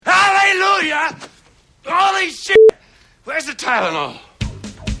Holy shit! Where's the Tylenol?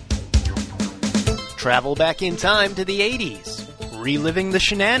 Travel back in time to the 80s, reliving the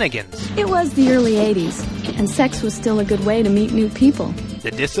shenanigans, It was the early 80s, and sex was still a good way to meet new people. the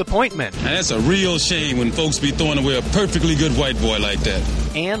disappointment, Now, that's a real shame when folks be throwing away a perfectly good white boy like that.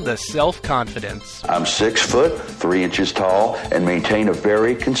 and the self-confidence. I'm 6 foot, 3 inches tall, and maintain a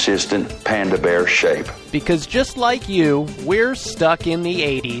very consistent panda bear shape. Because just like you, we're stuck in the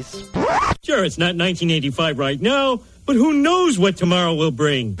 80s. Sure, it's not 1985 right now, but who knows what tomorrow will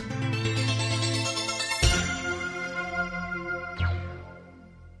bring?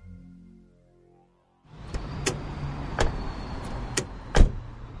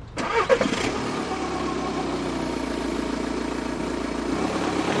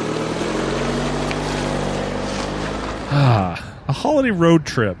 A holiday road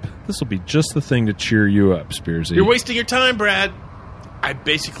trip. This will be just the thing to cheer you up, Spearsy. You're wasting your time, Brad. I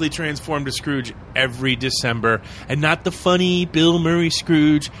basically transform to Scrooge every December, and not the funny Bill Murray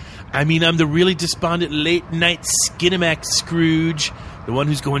Scrooge. I mean, I'm the really despondent late-night Skinamax Scrooge, the one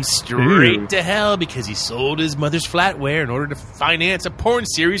who's going straight to hell because he sold his mother's flatware in order to finance a porn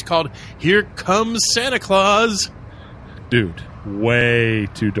series called Here Comes Santa Claus. Dude, way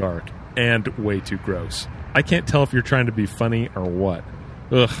too dark and way too gross. I can't tell if you're trying to be funny or what.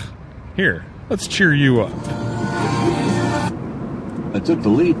 Ugh. Here, let's cheer you up. I took the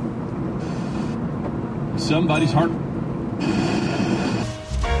lead. Somebody's heart.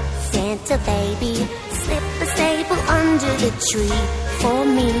 Santa baby, slip a sable under the tree for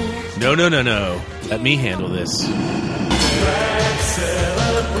me. No. Let me handle this. Black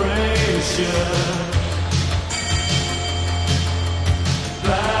celebration.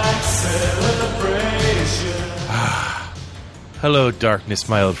 Black celebration. Hello, darkness,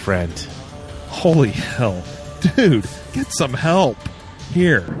 my old friend. Holy hell. Dude, get some help.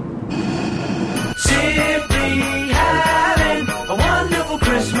 Here. Simply having a wonderful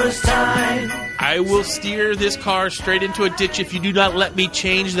Christmas time. I will steer this car straight into a ditch if you do not let me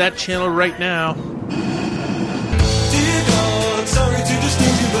change that channel right now. Dear God, sorry to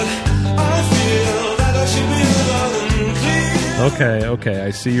disturb you, but I feel that I should be loud and clear. Okay,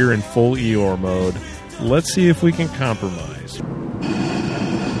 I see you're in full Eeyore mode. Let's see if we can compromise.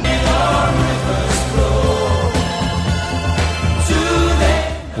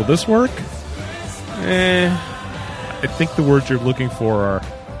 Will this work? I think the words you're looking for are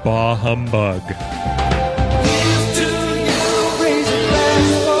bah humbug.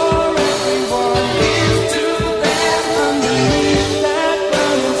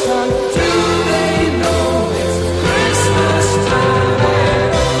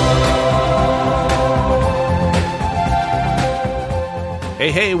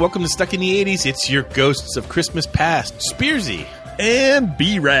 Hey, welcome to Stuck in the 80s. It's your Ghosts of Christmas Past, Spearsy. And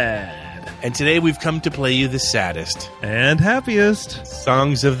B-Rad. And today we've come to play you the saddest and happiest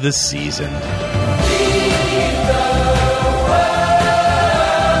songs of the season.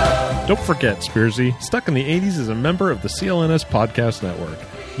 Don't forget, Spearsy, Stuck in the 80s is a member of the CLNS Podcast Network.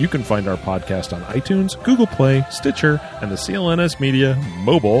 You can find our podcast on iTunes, Google Play, Stitcher, and the CLNS Media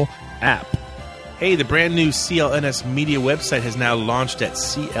mobile app. Hey, the brand new CLNS Media website has now launched at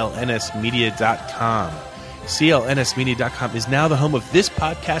clnsmedia.com. clnsmedia.com is now the home of this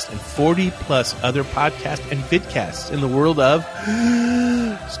podcast and 40-plus other podcasts and vidcasts in the world of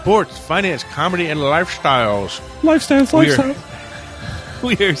sports, finance, comedy, and lifestyles.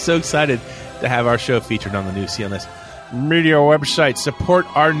 We are so excited to have our show featured on the new CLNS Media website. Support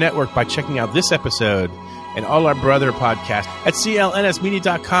our network by checking out this episode and all our brother podcasts at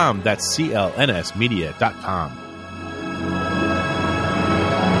clnsmedia.com. That's clnsmedia.com.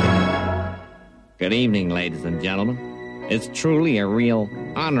 Good evening, ladies and gentlemen. It's truly a real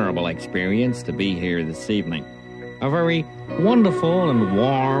honorable experience to be here this evening. A very wonderful and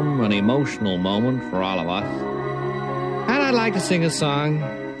warm and emotional moment for all of us. And I'd like to sing a song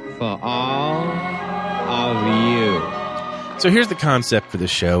for all of you. So here's the concept for the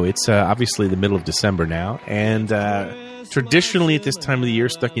show. It's obviously the middle of December now, and traditionally at this time of the year,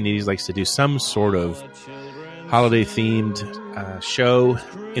 Stuck in the 80s likes to do some sort of holiday-themed show.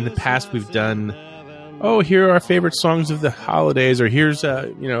 In the past, we've done, here are our favorite songs of the holidays, or here's,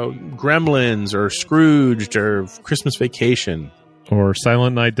 Gremlins, or Scrooged, or Christmas Vacation. Or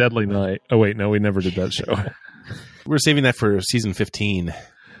Silent Night, Deadly Night. Oh, wait, no, we never did that show. We're saving that for season 15.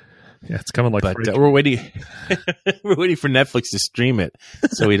 Yeah, it's coming like. But we're waiting. We're waiting for Netflix to stream it,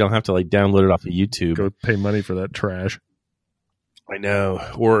 so we don't have to download it off of YouTube. Go pay money for that trash. I know,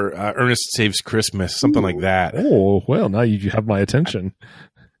 or Ernest Saves Christmas, something like that. Oh well, now you have my attention.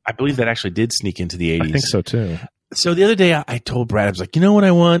 I believe that actually did sneak into the 80s. I think so too. So the other day, I told Brad, I was like, you know what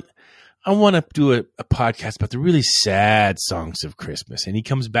I want? I want to do a podcast about the really sad songs of Christmas. And he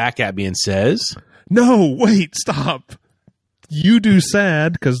comes back at me and says, no, wait, stop. You do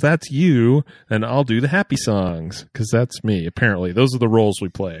sad because that's you, and I'll do the happy songs because that's me. Apparently, those are the roles we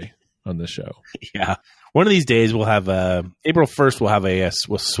play on this show. Yeah. One of these days we'll have April 1st.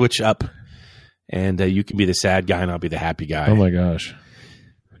 We'll switch up, and you can be the sad guy and I'll be the happy guy. Oh my gosh!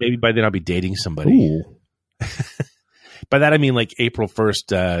 Maybe by then I'll be dating somebody. Ooh. By that I mean like April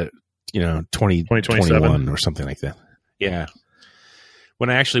 1st, 2021 or something like that. Yeah. When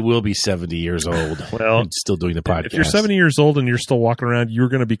I actually will be 70 years old. Well, and still doing the podcast. If you're 70 years old and you're still walking around, you're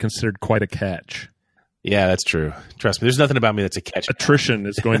going to be considered quite a catch. Yeah, that's true. Trust me. There's nothing about me that's a catch. Attrition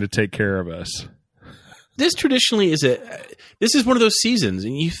is going to take care of us. This traditionally is this is one of those seasons,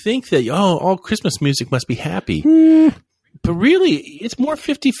 and you think that, all Christmas music must be happy. But really, it's more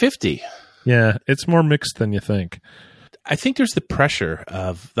 50-50. Yeah, it's more mixed than you think. I think there's the pressure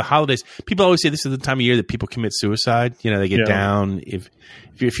of the holidays. People always say this is the time of year that people commit suicide. They get down.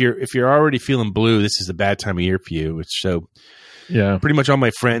 If you're already feeling blue, this is a bad time of year for you. So pretty much all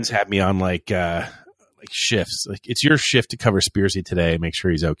my friends have me on like shifts. Like, it's your shift to cover Spearsy today. Make sure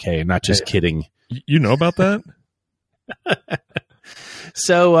he's okay, and not just kidding. You know about that?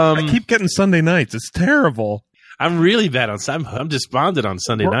 So I keep getting Sunday nights. It's terrible. I'm really bad on. I'm despondent on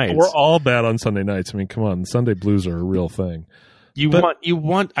Sunday nights. We're all bad on Sunday nights. I mean, come on, Sunday blues are a real thing.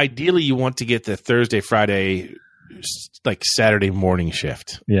 Ideally you want to get the Thursday, Friday, like Saturday morning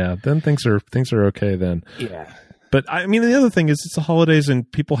shift. Yeah, then things are okay then. Yeah. But I mean, the other thing is it's the holidays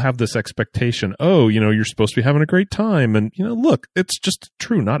and people have this expectation. Oh, you're supposed to be having a great time. And, look, it's just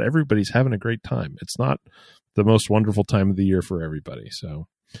true. Not everybody's having a great time. It's not the most wonderful time of the year for everybody. So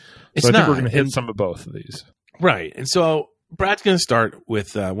I think we're going to hit some of both of these. Right. And so Brad's going to start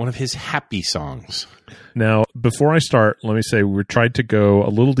with one of his happy songs. Now, before I start, let me say we tried to go a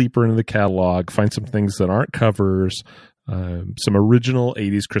little deeper into the catalog, find some things that aren't covers, some original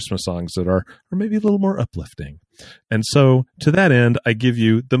 80s Christmas songs that are maybe a little more uplifting. And so to that end, I give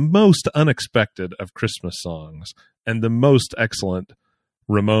you the most unexpected of Christmas songs and the most excellent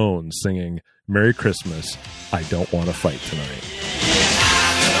Ramones singing Merry Christmas, I Don't Want to Fight Tonight.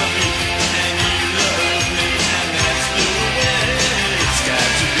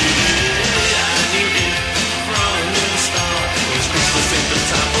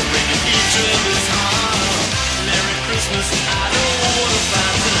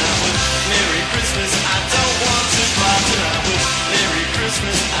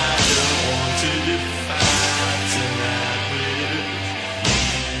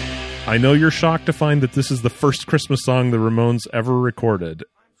 I know you're shocked to find that this is the first Christmas song the Ramones ever recorded,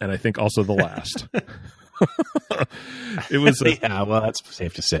 and I think also the last. It was that's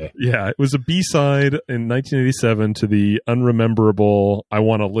safe to say. Yeah, it was a B-side in 1987 to the unrememberable I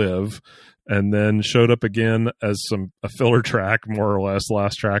Want to Live, and then showed up again as a filler track, more or less,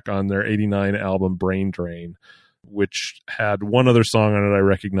 last track on their 89 album Brain Drain, which had one other song on it I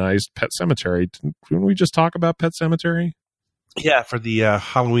recognized, Pet Sematary. Didn't we just talk about Pet Sematary? Yeah, for the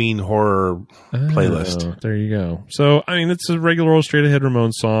Halloween horror playlist. There you go. So, I mean, it's a regular old straight-ahead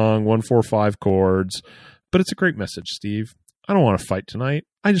Ramones song, 1-4-5 chords, but it's a great message, Steve. I don't want to fight tonight.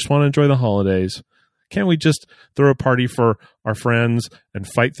 I just want to enjoy the holidays. Can't we just throw a party for our friends and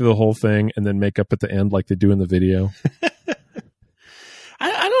fight through the whole thing and then make up at the end like they do in the video?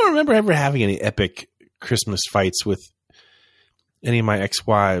 I don't remember ever having any epic Christmas fights with any of my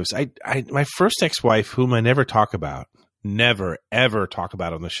ex-wives. My first ex-wife, whom I never talk about, never, ever talk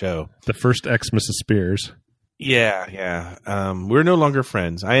about on the show. The first ex, Mrs. Spears. Yeah. We're no longer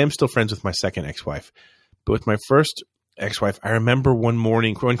friends. I am still friends with my second ex-wife. But with my first ex-wife, I remember one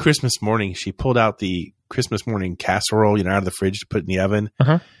Christmas morning, she pulled out the Christmas morning casserole, out of the fridge to put in the oven.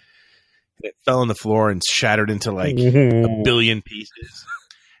 Uh-huh. And it fell on the floor and shattered into like a billion pieces.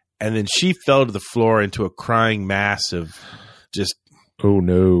 And then she fell to the floor into a crying mass of just... Oh,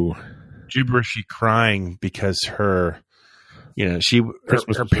 no. Gibberishy crying because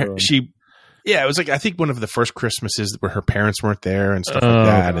it was like, I think one of the first Christmases where her parents weren't there and stuff like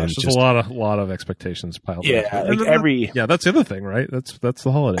that. Gosh, and just a lot of expectations piled up. Yeah, that's the other thing, right? That's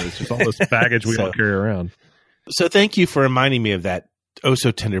the holidays. There's all this baggage we all carry around. So thank you for reminding me of that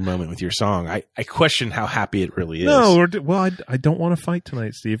so tender moment with your song. I question how happy it really is. No, I don't want to fight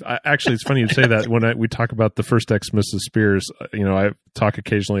tonight, Steve. Actually, it's funny you say that. When we talk about the first ex, Mrs. Spears, I talk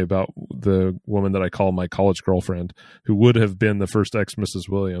occasionally about the woman that I call my college girlfriend, who would have been the first ex, Mrs.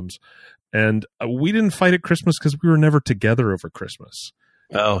 Williams. And we didn't fight at Christmas because we were never together over Christmas.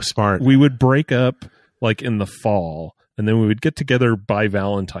 Oh, smart. We would break up like in the fall and then we would get together by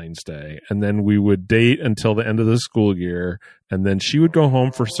Valentine's Day, and then we would date until the end of the school year, and then she would go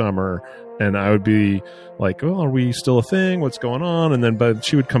home for summer, and I would be like, "Oh, are we still a thing? What's going on?" And then, but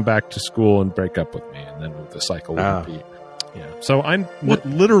she would come back to school and break up with me, and then the cycle would repeat. Yeah. So I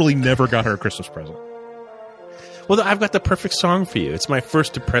literally never got her a Christmas present. Well, I've got the perfect song for you. It's my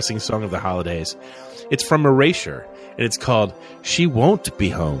first depressing song of the holidays. It's from Erasure, and it's called "She Won't Be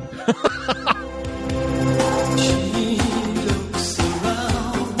Home."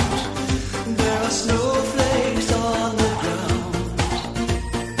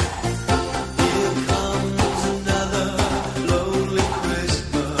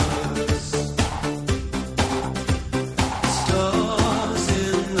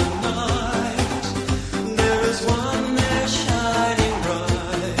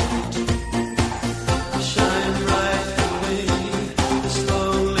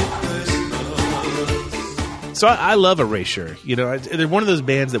 So I love Erasure. You know, they're one of those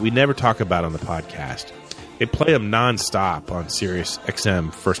bands that we never talk about on the podcast. They play them nonstop on Sirius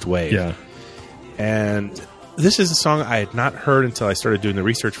XM First Wave. Yeah. And this is a song I had not heard until I started doing the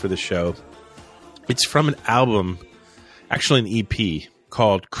research for the show. It's from an album, actually an EP,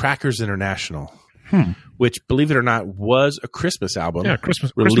 called Crackers International, which, believe it or not, was a Christmas album. Yeah,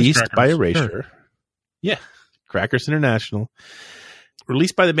 Christmas released by Crackers. Erasure. Sure. Yeah, Crackers International.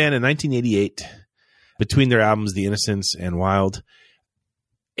 Released by the band in 1988. Between their albums, The Innocents and Wild.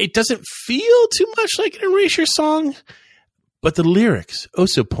 It doesn't feel too much like an Erasure song, but the lyrics, oh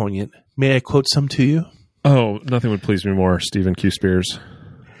so poignant. May I quote some to you? Oh, nothing would please me more, Stephen Q. Spears.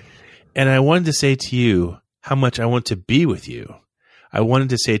 And I wanted to say to you how much I want to be with you. I wanted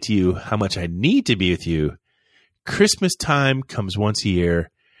to say to you how much I need to be with you. Christmas time comes once a year.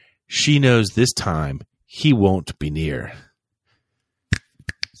 She knows this time he won't be near.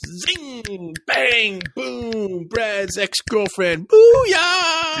 Zing, bang, boom, Brad's ex-girlfriend.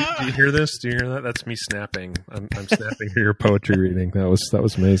 Booyah! Do you hear this? Do you hear that? That's me snapping. I'm snapping for your poetry reading. That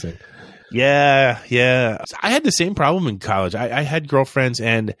was amazing. Yeah. I had the same problem in college. I had girlfriends,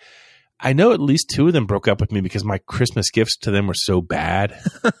 and I know at least 2 of them broke up with me because my Christmas gifts to them were so bad.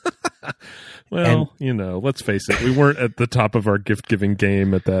 Well, let's face it. We weren't at the top of our gift-giving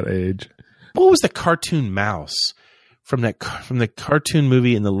game at that age. What was the cartoon mouse? From the cartoon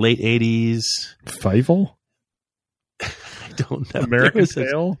movie in the late 80s. Fievel? I don't know. American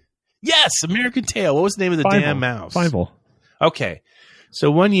Tail? Yes, American Tail. What was the name of the damn mouse? Fievel. Okay.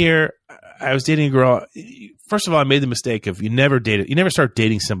 So one year I was dating a girl. First of all, I made the mistake of you never start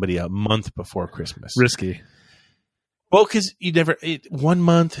dating somebody a month before Christmas. Risky. Well, because 1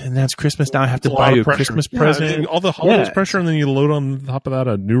 month and that's Christmas. Now I have to buy you a Christmas present. I mean, all the holidays pressure, and then you load on top of that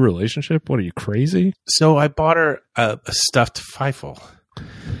a new relationship. What are you, crazy? So I bought her a stuffed Feifel,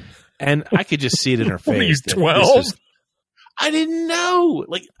 and I could just see it in her face. What are you, 12? I didn't know.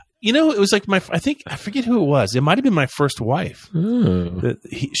 It was like I forget who it was. It might have been my first wife. Oh.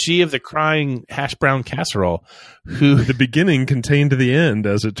 She of the crying hash brown casserole, who the beginning contained the end,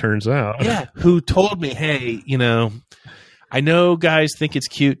 as it turns out. Yeah, who told me, hey, I know guys think it's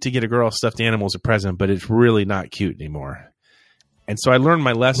cute to get a girl stuffed animal as a present, but it's really not cute anymore. And so I learned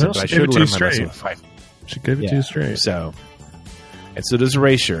my lesson, but I should have learned my lesson with Feifel. She gave it to you straight. So does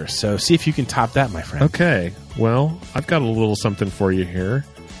Erasure. So see if you can top that, my friend. Okay. Well, I've got a little something for you here.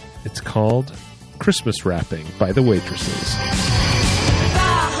 It's called Christmas Wrapping by the Waitresses.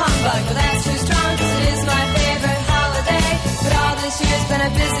 Humbug, but that's too strong because it is my favorite holiday. But all this year's been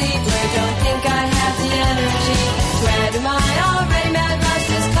a busy blur. Don't think I have the energy to add to my already mad rush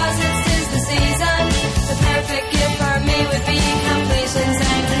just cause it's the season. The perfect gift for me would be completions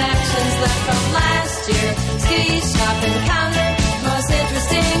and connections left from last year. Ski shopping counter, most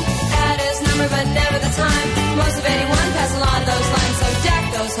interesting. That is number but never the time. Most of 81 pass along those lines. So deck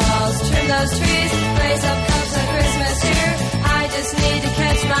those halls, trim those trees, raise up cups of Christmas cheer. I just need to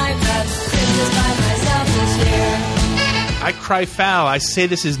catch my breath. Christmas by myself this year. I cry foul. I say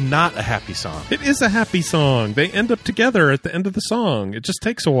this is not a happy song. It is a happy song. They end up together at the end of the song. It just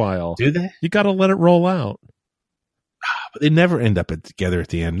takes a while. Do they? You got to let it roll out. But they never end up together at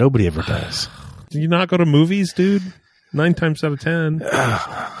the end. Nobody ever does. Do you not go to movies, dude? 9 times out of 10.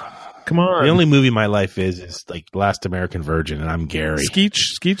 Come on. The only movie my life is like Last American Virgin, and I'm Gary.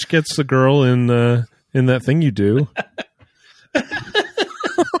 Skeech gets the girl in that thing you do.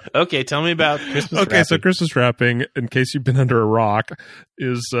 Okay, tell me about Christmas Wrapping. Okay, so Christmas Wrapping, in case you've been under a rock,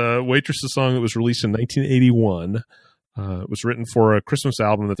 is Waitress's song that was released in 1981. It was written for a Christmas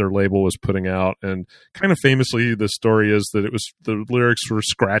album that their label was putting out, and kind of famously, the story is that the lyrics were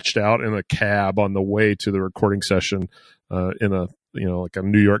scratched out in a cab on the way to the recording session in a like a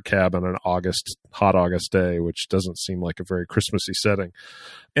New York cab on an hot August day, which doesn't seem like a very Christmassy setting.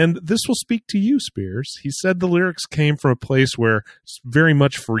 And this will speak to you, Spears. He said the lyrics came from a place where very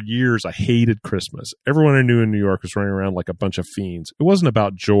much for years I hated Christmas. Everyone I knew in New York was running around like a bunch of fiends. It wasn't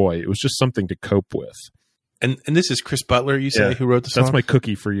about joy. It was just something to cope with. And this is Chris Butler, you say, who wrote the song? That's my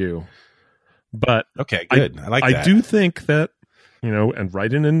cookie for you. But okay, good. I like that. I do think that, and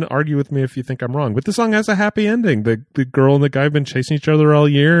write in and argue with me if you think I'm wrong. But the song has a happy ending. The girl and the guy have been chasing each other all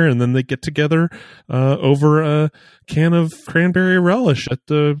year, and then they get together over a can of cranberry relish at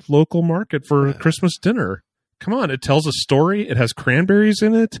the local market for Christmas dinner. Come on, it tells a story. It has cranberries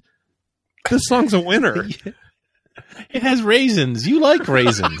in it. This song's a winner. It has raisins. You like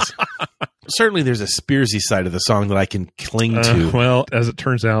raisins. Certainly there's a Spearsy side of the song that I can cling to. Well, as it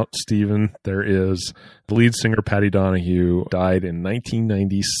turns out, Stephen, there is. The lead singer, Patty Donahue, died in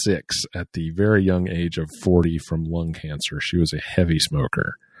 1996 at the very young age of 40 from lung cancer. She was a heavy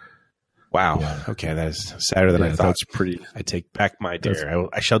smoker. Wow. Yeah. Okay, that is sadder than I thought. That's pretty. I take back my dare.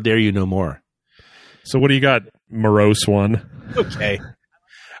 I shall dare you no more. So what do you got, morose one? Okay.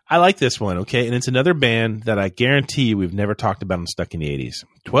 I like this one, okay? And it's another band that I guarantee you we've never talked about on Stuck in the 80s.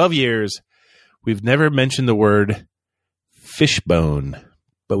 12 years, we've never mentioned the word Fishbone,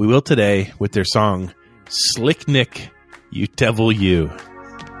 but we will today with their song, Slick Nick, You Devil You.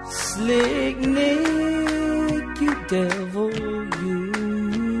 Slick Nick, you devil you.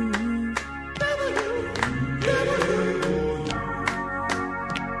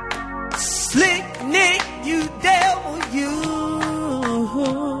 Slick Nick, you devil you.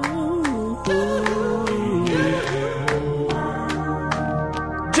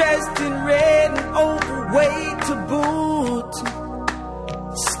 Dressed in red and overweight to boot.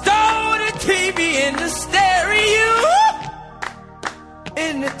 Stole the TV and the stereo.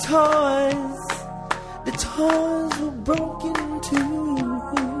 And the toys were broken too.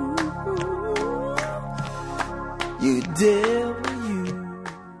 You devil you.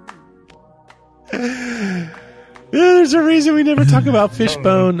 There's a reason we never talk about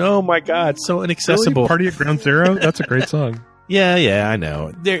Fishbone. Oh my God, so inaccessible. Really? Party at Ground Zero? That's a great song. Yeah, I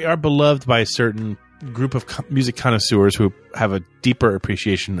know. They are beloved by a certain group of music connoisseurs who have a deeper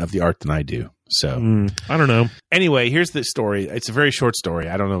appreciation of the art than I do. So I don't know. Anyway, here's the story. It's a very short story.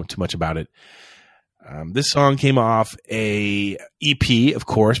 I don't know too much about it. This song came off a EP, of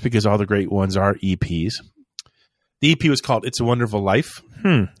course, because all the great ones are EPs. The EP was called It's a Wonderful Life.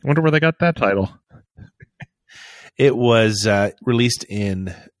 Wonder where they got that title. It was released in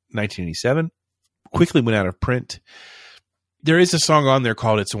 1987. Quickly went out of print. There is a song on there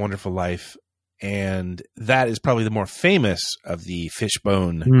called It's a Wonderful Life, and that is probably the more famous of the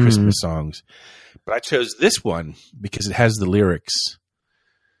Fishbone Christmas songs. But I chose this one because it has the lyrics.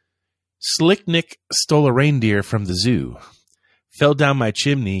 Slick Nick stole a reindeer from the zoo, fell down my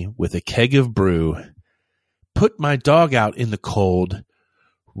chimney with a keg of brew, put my dog out in the cold,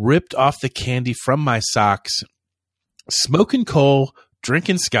 ripped off the candy from my socks, smoking coal,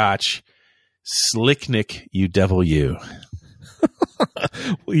 drinking scotch, Slick Nick, you devil you.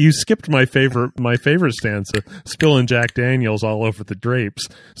 Well, you skipped my favorite stanza, spilling Jack Daniels all over the drapes,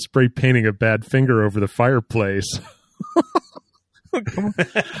 spray painting a bad finger over the fireplace.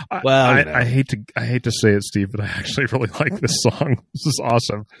 Well, I hate to say it, Steve, but I actually really like this song. This is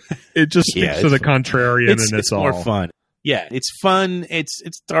awesome. It just speaks to the contrarian, and it's all more fun. Yeah, it's fun. It's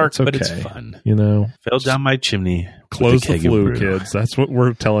dark, but it's fun. Fell down my chimney. Close the flue, kids. That's what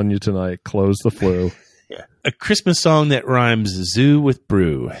we're telling you tonight. Close the flue. Yeah. A Christmas song that rhymes zoo with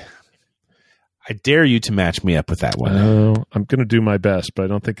brew. I dare you to match me up with that one. I'm going to do my best, but I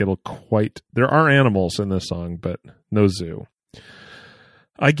don't think it'll quite. There are animals in this song, but no zoo.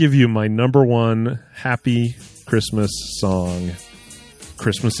 I give you my number one happy Christmas song,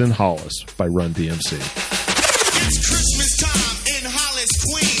 Christmas in Hollis by Run DMC. It's Christmas time in Hollis,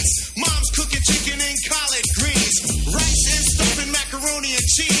 Queens. Mom's cooking chicken and collard greens, rice and stuffing macaroni and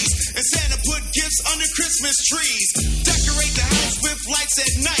cheese, and Santa put gifts under Christmas trees. Decorate the house with lights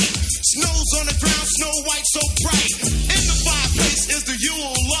at night. Snow's on the ground, snow white so bright. In the fireplace is the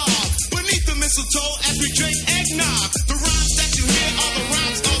Yule log. Beneath the mistletoe as we drink eggnog. The rhymes that you hear are the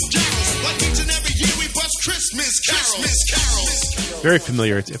rhymes of carols. Like each and every year we bust Christmas carols. Very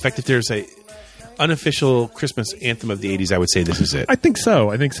familiar. In fact, if there's a unofficial Christmas anthem of the 80s, I would say this is it. I think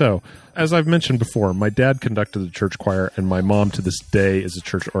so. As I've mentioned before, my dad conducted the church choir, and my mom to this day is a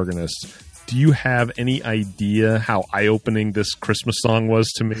church organist. Do you have any idea how eye-opening this Christmas song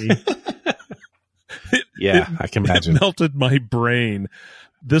was to me? I can imagine. It melted my brain.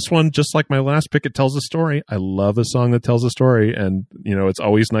 This one, just like my last pick, it tells a story. I love a song that tells a story, and it's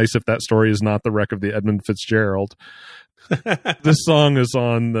always nice if that story is not the wreck of the Edmund Fitzgerald. This song is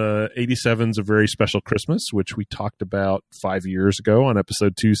on the 87's A Very Special Christmas, which we talked about 5 years ago on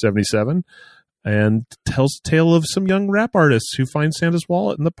episode 277, and tells a tale of some young rap artists who find Santa's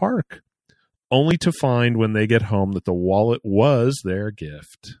wallet in the park, only to find when they get home that the wallet was their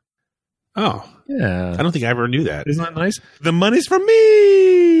gift. Oh. Yeah. I don't think I ever knew that. Isn't that nice? The money's from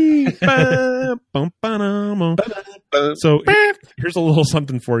me! So here's a little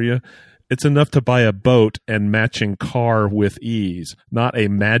something for you. It's enough to buy a boat and matching car with ease, not a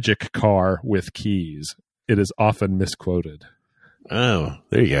magic car with keys. It is often misquoted. Oh,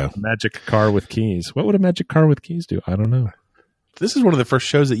 there you go. Magic car with keys. What would a magic car with keys do? I don't know. This is one of the first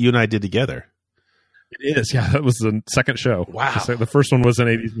shows that you and I did together. It is. Yeah, that was the second show. Wow. The first one was in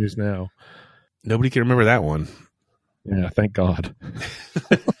 80s News Now. Nobody can remember that one. Yeah, thank God.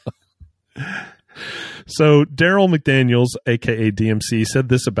 So Daryl McDaniels, a.k.a. DMC, said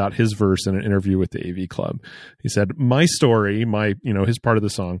this about his verse in an interview with the AV Club. He said, my story, his part of the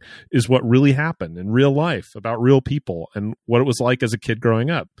song, is what really happened in real life, about real people, and what it was like as a kid growing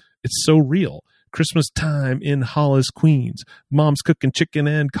up. It's so real. Christmas time in Hollis, Queens. Mom's cooking chicken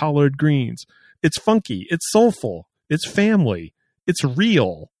and collard greens. It's funky. It's soulful. It's family. It's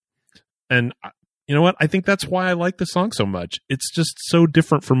real. And you know what? I think that's why I like the song so much. It's just so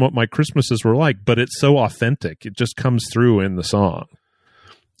different from what my Christmases were like, but it's so authentic. It just comes through in the song.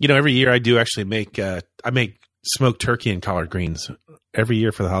 You know, every year I do actually make smoked turkey and collard greens every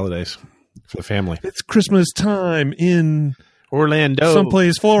year for the holidays for the family. It's Christmas time in Orlando,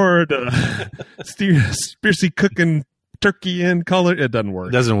 someplace Florida. Spearsy cooking turkey and collard. It doesn't work.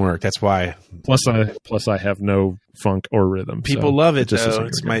 It doesn't work. That's why. Plus I have no funk or rhythm. People love it. Though.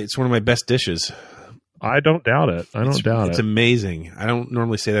 It's one of my best dishes. I don't doubt it. It's amazing. I don't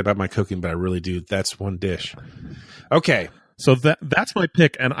normally say that about my cooking, but I really do. That's one dish. Okay. So that's my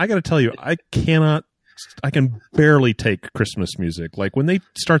pick. And I got to tell you, I can barely take Christmas music. Like when they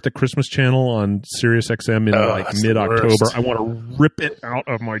start the Christmas channel on Sirius XM in mid-October, I want to rip it out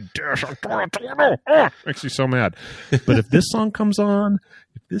of my dish. Makes me so mad. But if this song comes on,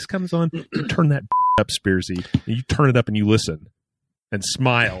 you turn that up, Spearsy. You turn it up and you listen and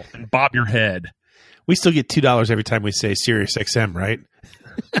smile and bob your head. We still get $2 every time we say Sirius XM, right?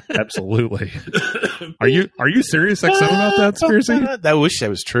 Absolutely. Are you Sirius XM about that, Spearsy? I wish that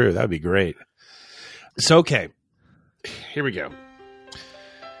was true. That would be great. So, okay, here we go.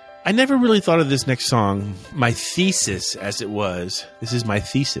 I never really thought of this next song, my thesis as it was. This is my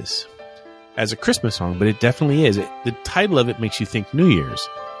thesis as a Christmas song, but it definitely is. The title of it makes you think New Year's,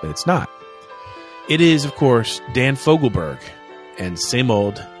 but it's not. It is, of course, Dan Fogelberg and Same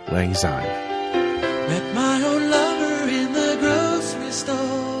Old Lang Syne. Met my old lover in the grocery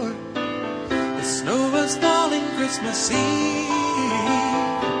store. The snow was falling Christmas Eve.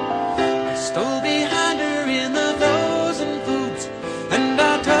 I stole behind her in the frozen foods, and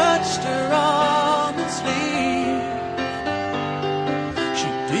I touched her on the sleeve. She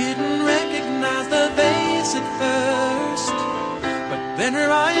didn't recognize the face at first, but then her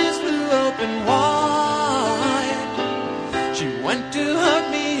eyes flew open wide. She went to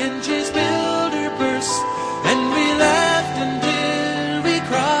hug me and she spilled her purse, and we laughed until we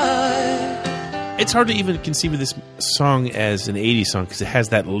cried. It's hard to even conceive of this song as an 80s song because it has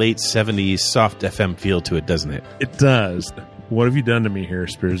that late 70s soft FM feel to it, doesn't it? It does. What have you done to me here,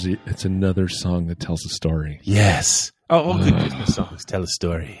 Spearsy? It's another song that tells a story. Yes. Oh, good Christmas songs tell a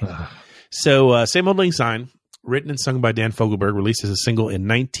story. So, Same Old Lang Syne, written and sung by Dan Fogelberg, released as a single in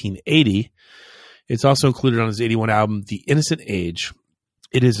 1980. It's also included on his 81 album, The Innocent Age.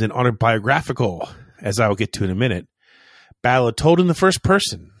 It is an autobiographical, as I will get to in a minute, ballad told in the first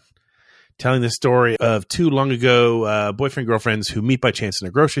person, telling the story of two long ago boyfriend-girlfriends who meet by chance in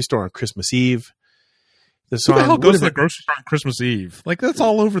a grocery store on Christmas Eve. Who the hell goes to the grocery store on Christmas Eve? Like, that's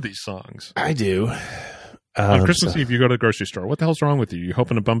all over these songs. I do. On Christmas Eve, you go to the grocery store. What the hell's wrong with you? You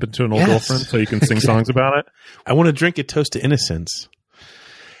hoping to bump into an old girlfriend so you can sing songs about it? I want to drink a toast to innocence.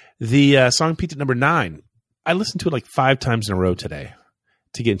 The song peaked at number 9. I listened to it like 5 times in a row today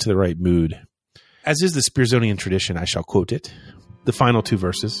to get into the right mood. As is the Spearsonian tradition, I shall quote it. The final 2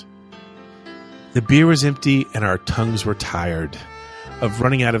 verses. The beer was empty and our tongues were tired of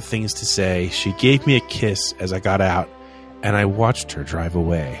running out of things to say. She gave me a kiss as I got out, and I watched her drive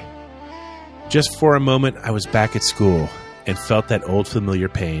away. Just for a moment, I was back at school and felt that old familiar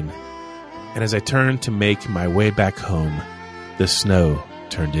pain. And as I turned to make my way back home, the snow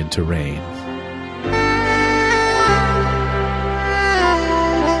turned into rain.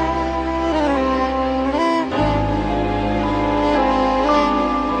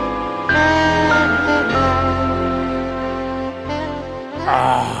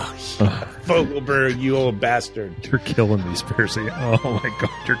 Fogelberg, you old bastard. You're killing me, Spearsy. Oh, my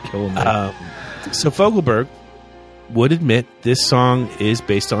God, you're killing me. So Fogelberg would admit this song is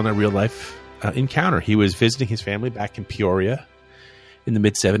based on a real-life encounter. He was visiting his family back in Peoria in the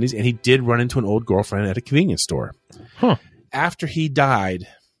mid-'70s, and he did run into an old girlfriend at a convenience store. Huh. After he died,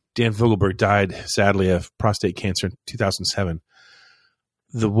 Dan Fogelberg died, sadly, of prostate cancer in 2007.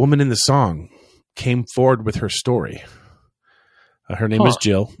 The woman in the song came forward with her story. Her name was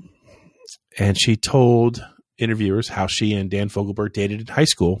Jill, and she told interviewers how she and Dan Fogelberg dated in high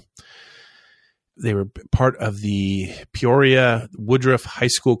school. They were part of the Peoria Woodruff High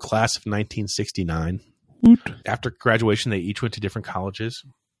School class of 1969. After graduation, they each went to different colleges.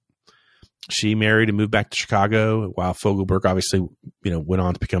 She married and moved back to Chicago, while Fogelberg obviously, went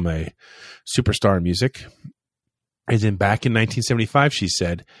on to become a superstar in music. And then back in 1975, she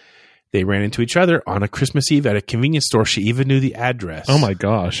said they ran into each other on a Christmas Eve at a convenience store. She even knew the address. Oh my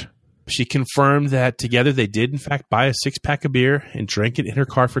gosh. She confirmed that together they did, in fact, buy a 6-pack of beer and drank it in her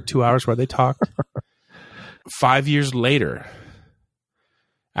car for 2 hours while they talked. 5 years later,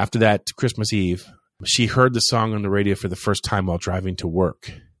 after that Christmas Eve, she heard the song on the radio for the first time while driving to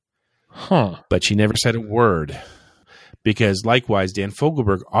work. Huh. But she never said a word because, likewise, Dan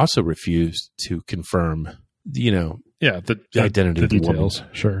Fogelberg also refused to confirm, the identity of the details.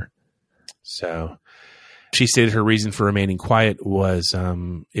 woman. Sure. So she stated her reason for remaining quiet was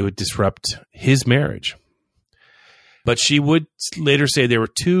it would disrupt his marriage. But she would later say there were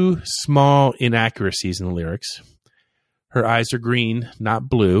 2 small inaccuracies in the lyrics. Her eyes are green, not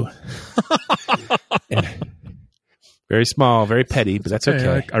blue. Very small, very petty, but that's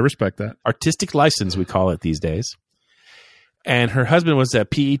okay. I respect that. Artistic license, we call it these days. And her husband was a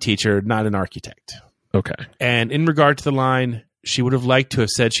PE teacher, not an architect. Okay. And in regard to the line, she would have liked to have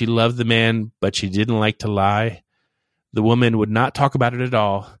said she loved the man, but she didn't like to lie. The woman would not talk about it at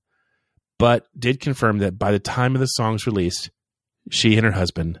all, but did confirm that by the time of the song's release, she and her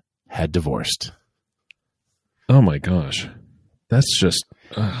husband had divorced. Oh my gosh. That's just,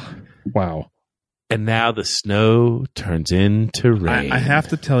 wow. And now the snow turns into rain. I have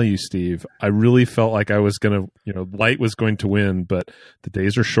to tell you, Steve, I really felt like I was going to, light was going to win, but the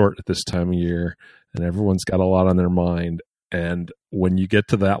days are short at this time of year and everyone's got a lot on their mind. And when you get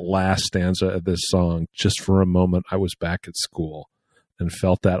to that last stanza of this song, just for a moment, I was back at school and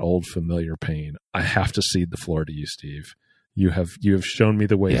felt that old familiar pain. I have to cede the floor to you, Steve. You have shown me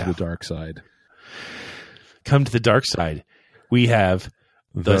the way to the dark side. Come to the dark side. We have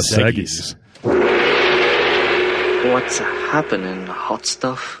the Seggies. What's happening, hot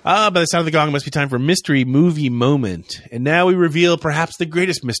stuff? By the sound of the gong, it must be time for Mystery Movie Moment. And now we reveal perhaps the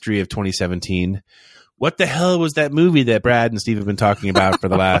greatest mystery of 2017. What the hell was that movie that Brad and Steve have been talking about for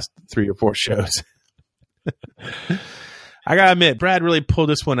the last 3 or 4 shows? I gotta admit, Brad really pulled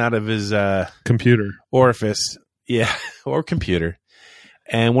this one out of his computer orifice. Yeah, or computer.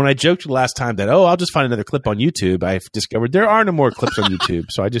 And when I joked last time that, I'll just find another clip on YouTube, I've discovered there are no more clips on YouTube.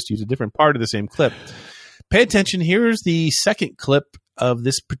 So I just use a different part of the same clip. Pay attention. Here's the second clip of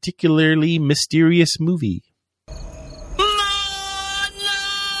this particularly mysterious movie.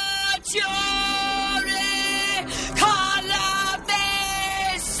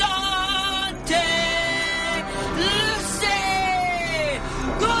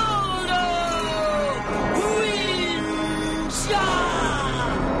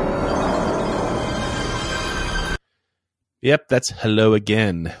 Yep, that's Hello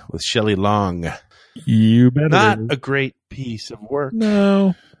Again with Shelley Long. You better. Not a great piece of work.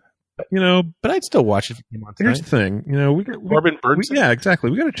 No. But I'd still watch it if it came on tonight. Here's the thing. We got Corbin Burnson. Yeah, exactly.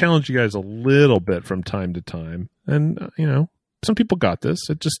 We got to challenge you guys a little bit from time to time. And, some people got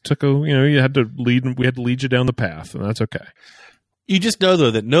this. It just took we had to lead you down the path, and that's okay. You just know, though,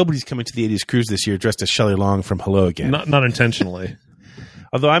 that nobody's coming to the 80s Cruise this year dressed as Shelley Long from Hello Again. Not intentionally.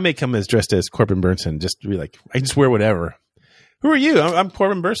 Although I may come as dressed as Corbin Burnson, just to be like, I just wear whatever. Who are you? I'm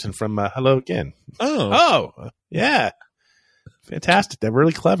Corbin Burnson from Hello Again. Oh, yeah. Fantastic. They're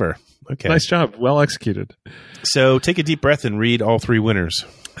really clever. Okay. Nice job. Well executed. So take a deep breath and read all 3 winners.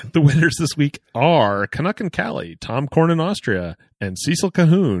 The winners this week are Canuck and Callie, Tom Korn in Austria, and Cecil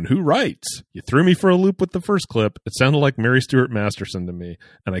Cahoon, who writes, "You threw me for a loop with the first clip. It sounded like Mary Stuart Masterson to me,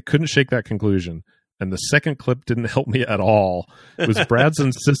 and I couldn't shake that conclusion. And the second clip didn't help me at all. It was Brad's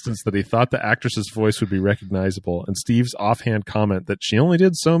insistence that he thought the actress's voice would be recognizable, and Steve's offhand comment that she only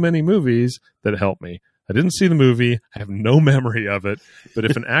did so many movies that helped me. I didn't see the movie. I have no memory of it. But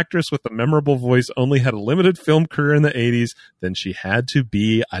if an actress with a memorable voice only had a limited film career in the 80s, then she had to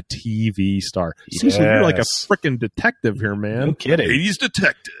be a TV star." Yes. Cecil, you're like a freaking detective here, man. No kidding. 80s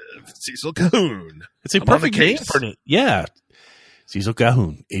detective, Cecil Cahoon. It's a perfect name for it. Yeah. Cecil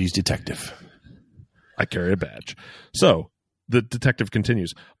Calhoun, 80s detective. I carry a badge. So the detective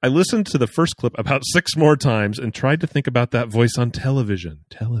continues. I listened to the first clip about 6 more times and tried to think about that voice on television,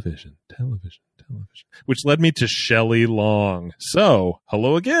 which led me to Shelley Long. So,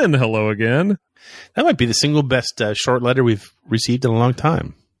 hello again. That might be the single best short letter we've received in a long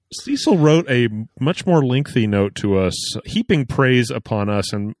time. Cecil wrote a much more lengthy note to us, heaping praise upon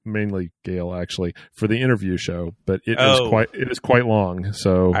us, and mainly Gail, actually, for the interview show. But it is quite long.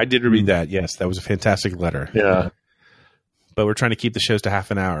 So I did read that. Yes, that was a fantastic letter. Yeah, but we're trying to keep the shows to half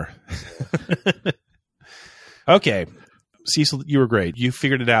an hour. Okay, Cecil, you were great. You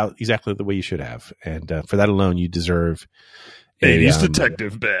figured it out exactly the way you should have, and for that alone, you deserve a 80s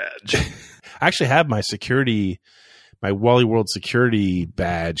detective badge. I actually have my my Wally World security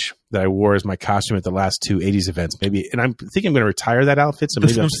badge that I wore as my costume at the last 2 80s events. Maybe, and I'm thinking I'm going to retire that outfit. So the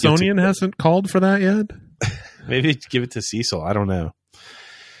maybe Smithsonian hasn't called for that yet. Maybe give it to Cecil. I don't know.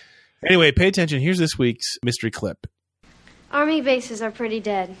 Anyway, pay attention. Here's this week's mystery clip. Army bases are pretty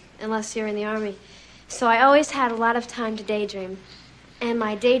dead, unless you're in the Army. So I always had a lot of time to daydream. And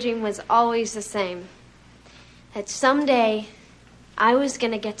my daydream was always the same. That someday I was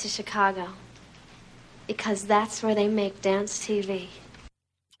going to get to Chicago. Because that's where they make dance TV.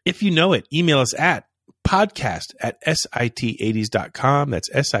 If you know it, email us at podcast@sit80s.com. That's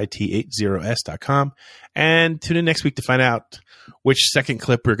sit80s.com. And tune in next week to find out which second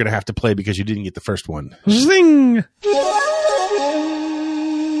clip we're going to have to play because you didn't get the first one. Zing!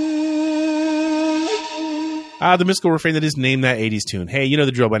 The mystical refrain that is Name That 80s Tune. Hey, you know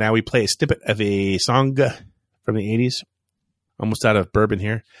the drill by now. We play a snippet of a song from the 80s. Almost out of bourbon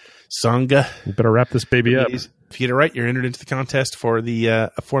here. Song. You better wrap this baby up. If you get it right, you're entered into the contest for the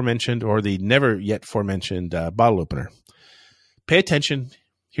aforementioned or the never yet aforementioned bottle opener. Pay attention.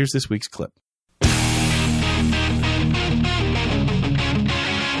 Here's this week's clip.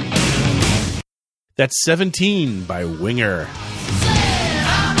 That's 17 by Winger.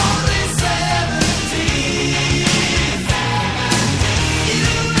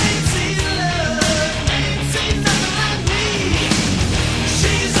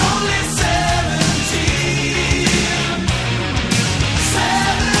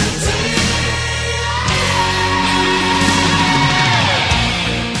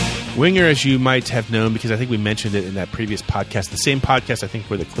 Winger, as you might have known, because I think we mentioned it in that previous podcast, the same podcast I think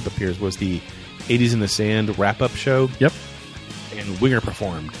where the clip appears was the 80s in the Sand wrap-up show. Yep. And Winger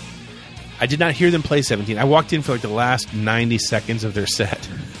performed. I did not hear them play 17. I walked in for like the last 90 seconds of their set.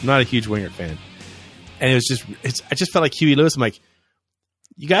 I'm not a huge Winger fan. And it was just, I just felt like Huey Lewis. I'm like,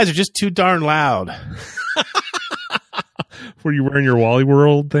 you guys are just too darn loud. Were you wearing your Wally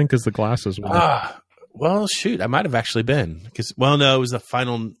World thing? Because the glasses were. Well, shoot, I might have actually been. Because, well, no, it was the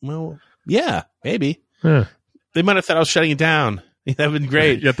final. Well, yeah, maybe. Yeah. They might have thought I was shutting it down. That would have been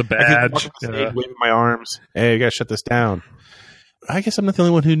great. You got the badge. Waving my arms. Hey, I got to shut this down. I guess I'm not the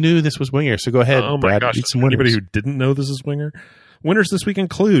only one who knew this was Winger. So go ahead, oh my Brad. gosh. Beat some winners. Anybody who didn't know this is Winger? Winners this week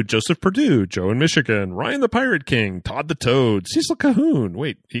include Joseph Perdue, Joe in Michigan, Ryan the Pirate King, Todd the Toad, Cecil Calhoun.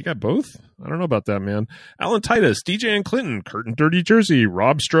 Wait, he got both? I don't know about that, man. Alan Titus, DJ in Clinton, Kurt in Dirty Jersey,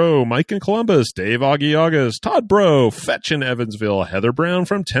 Rob Stroh, Mike in Columbus, Dave Augie August, Todd Bro, Fetch in Evansville, Heather Brown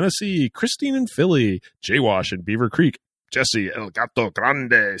from Tennessee, Christine in Philly, Jay Wash in Beaver Creek, Jesse El Gato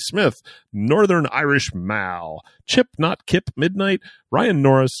Grande Smith, Northern Irish Mal, Chip Not Kip Midnight, Ryan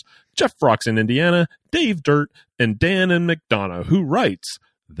Norris, Jeff Frocks in Indiana, Dave Dirt, and Dan in McDonough, who writes,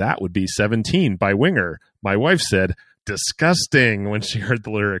 that would be 17 by Winger. My wife said, disgusting, when she heard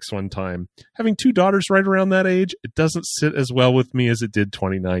the lyrics one time. Having 2 daughters right around that age, it doesn't sit as well with me as it did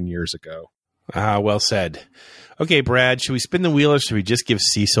 29 years ago. Well said. Okay, Brad, should we spin the wheel or should we just give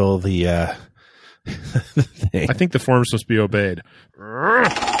Cecil the thing? I think the forms must be obeyed.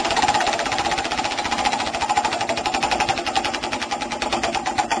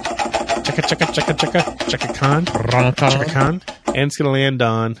 Checka con. And it's going to land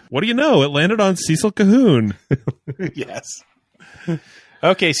on... What do you know? It landed on Cecil Calhoun. Yes.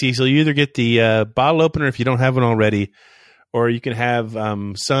 Okay, Cecil, you either get the bottle opener if you don't have one already, or you can have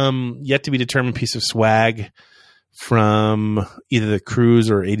some yet-to-be-determined piece of swag from either the cruise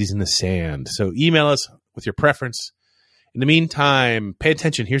or 80s in the Sand. So email us with your preference. In the meantime, pay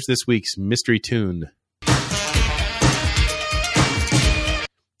attention. Here's this week's mystery tune.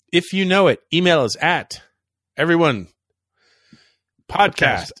 If you know it, email us at everyone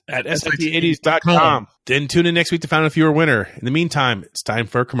podcast at sit80s.com. Then tune in next week to find out if you're a winner. In the meantime, it's time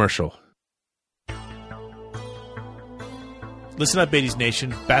for a commercial. Listen up, 80s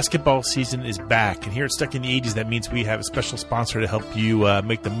Nation. Basketball season is back, and here at Stuck in the 80s, that means we have a special sponsor to help you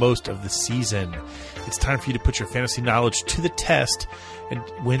make the most of the season. It's time for you to put your fantasy knowledge to the test and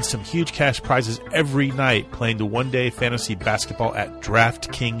win some huge cash prizes every night playing the one-day fantasy basketball at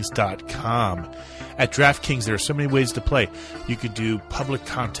DraftKings.com. At DraftKings, there are so many ways to play. You could do public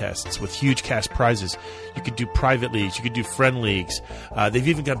contests with huge cash prizes. You could do private leagues. You could do friend leagues. They've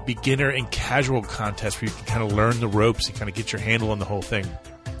even got beginner and casual contests where you can kind of learn the ropes and kind of get your handle on the whole thing.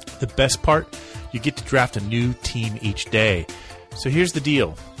 The best part, you get to draft a new team each day. So here's the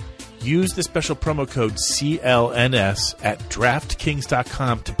deal. Use the special promo code CLNS at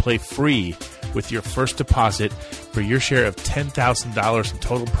DraftKings.com to play free with your first deposit for your share of $10,000 in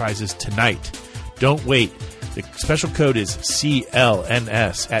total prizes tonight. Don't wait. The special code is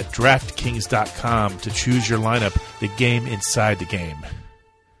CLNS at DraftKings.com to choose your lineup, the game inside the game.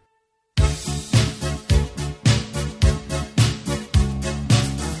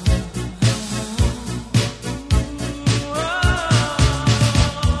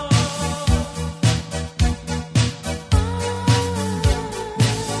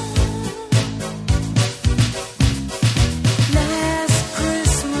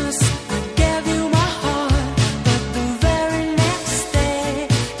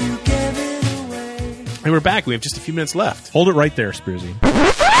 We're back. We have just a few minutes left. Hold it right there, Spearsy.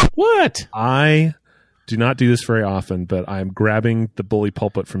 What? I do not do this very often, but I'm grabbing the bully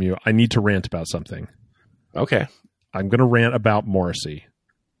pulpit from you. I need to rant about something. Okay. I'm going to rant about Morrissey.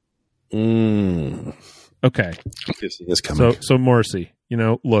 Okay. This coming. So Morrissey,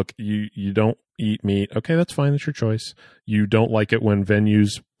 look, you don't eat meat. Okay, that's fine. That's your choice. You don't like it when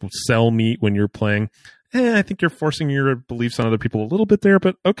venues sell meat when you're playing. I think you're forcing your beliefs on other people a little bit there,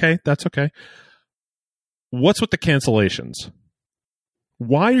 but okay, that's okay. What's with the cancellations?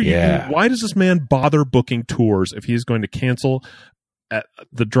 Why does this man bother booking tours if he's going to cancel at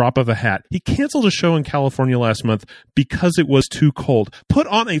the drop of a hat? He canceled a show in California last month because it was too cold. Put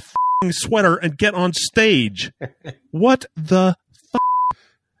on a f***ing sweater and get on stage. What the f***?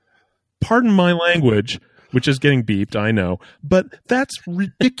 Pardon my language, which is getting beeped, I know, but that's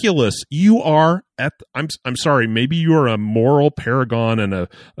ridiculous. You are I'm sorry, maybe you are a moral paragon and a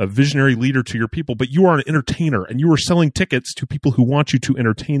visionary leader to your people, but you are an entertainer and you are selling tickets to people who want you to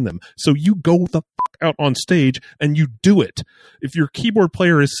entertain them. So you go the fuck out on stage and you do it. If your keyboard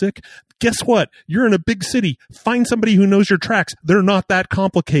player is sick, guess what? You're in a big city. Find somebody who knows your tracks. They're not that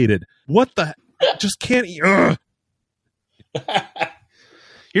complicated. What the? Just can't. You're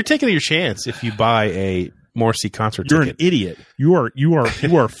taking your chance if you buy a Morrissey concert You're ticket. an idiot. You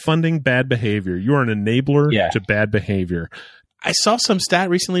are funding bad behavior. You are an enabler to bad behavior. I saw some stat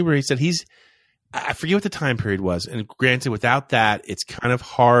recently where he said I forget what the time period was. And granted, without that, it's kind of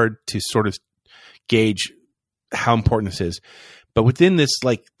hard to sort of gauge how important this is. But within this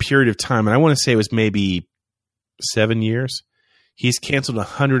period of time, and I want to say it was maybe 7 years, he's canceled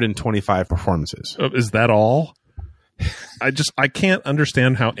 125 performances. Is that all? I can't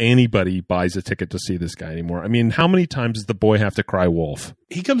understand how anybody buys a ticket to see this guy anymore. I mean, how many times does the boy have to cry wolf?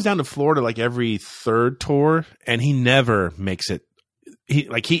 He comes down to Florida every third tour, and he never makes it.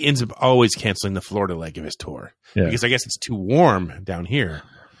 He ends up always canceling the Florida leg of his tour because I guess it's too warm down here.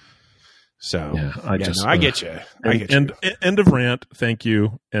 So I get you. End of rant. Thank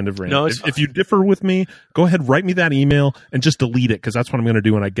you. End of rant. No, if you differ with me, go ahead, write me that email and just delete it because that's what I'm going to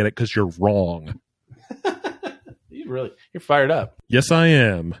do when I get it because you're wrong. You're fired up. Yes, I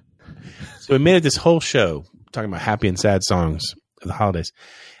am. So we made it this whole show talking about happy and sad songs of the holidays.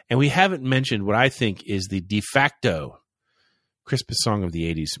 And we haven't mentioned what I think is the de facto Christmas song of the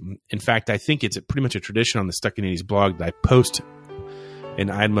 80s. In fact, I think it's pretty much a tradition on the Stuck in 80s blog that I post an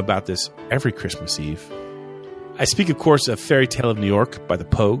item about this every Christmas Eve. I speak, of course, of Fairy Tale of New York by the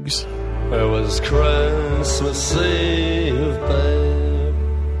Pogues. It was Christmas Eve, babe,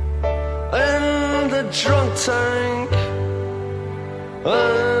 in the drunk tank.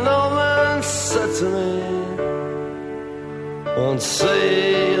 An old man said to me, won't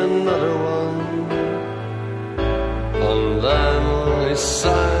see another one. And then he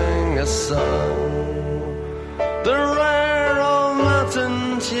sang a song, the rare old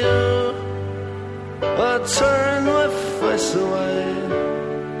mountain dew. I turned my face away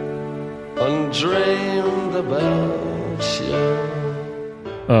and dreamed about you.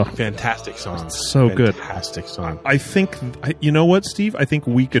 Oh, fantastic song. So good. Fantastic song. I think, you know what, Steve? I think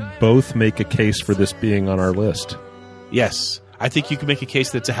we could both make a case for this being on our list. Yes. I think you can make a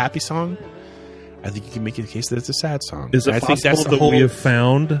case that it's a happy song. I think you can make a case that it's a sad song. Is it possible that we have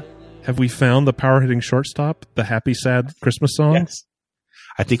found, we found the power-hitting shortstop, the happy, sad Christmas song? Yes.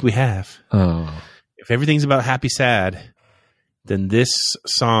 I think we have. Oh. If everything's about happy, sad, then this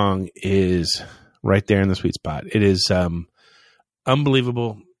song is right there in the sweet spot. It is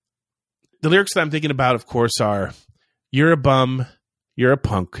unbelievable. The lyrics that I'm thinking about, of course, are, you're a bum, you're a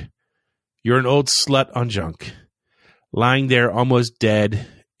punk, you're an old slut on junk, lying there almost dead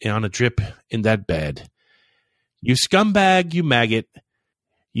on a drip in that bed. You scumbag, you maggot,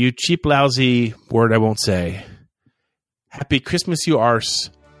 you cheap, lousy word I won't say. Happy Christmas, you arse.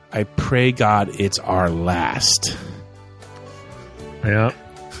 I pray God it's our last. Yeah.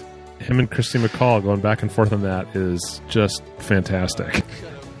 Him and Christy McCall going back and forth on that is just fantastic.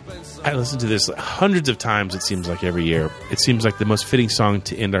 I listen to this hundreds of times, it seems like, every year. It seems like the most fitting song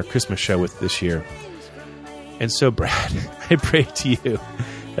to end our Christmas show with this year. And so, Brad, I pray to you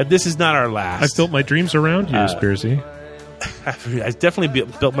that this is not our last. I've built my dreams around you, Spearsy. I've definitely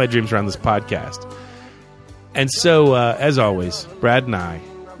built my dreams around this podcast. And so, as always, Brad and I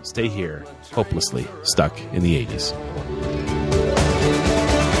stay here, hopelessly stuck in the 80s.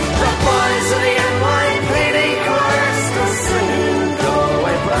 The boys of the NYPD chorus still singing Go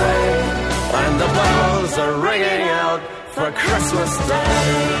Away Pray, and the bells are ringing out for Christmas Day.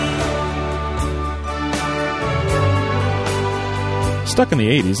 Stuck in the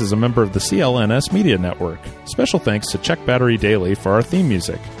 80s is a member of the CLNS Media Network. Special thanks to Check Battery Daily for our theme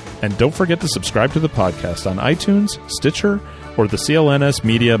music. And don't forget to subscribe to the podcast on iTunes, Stitcher, or the CLNS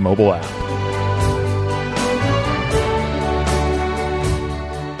Media mobile app.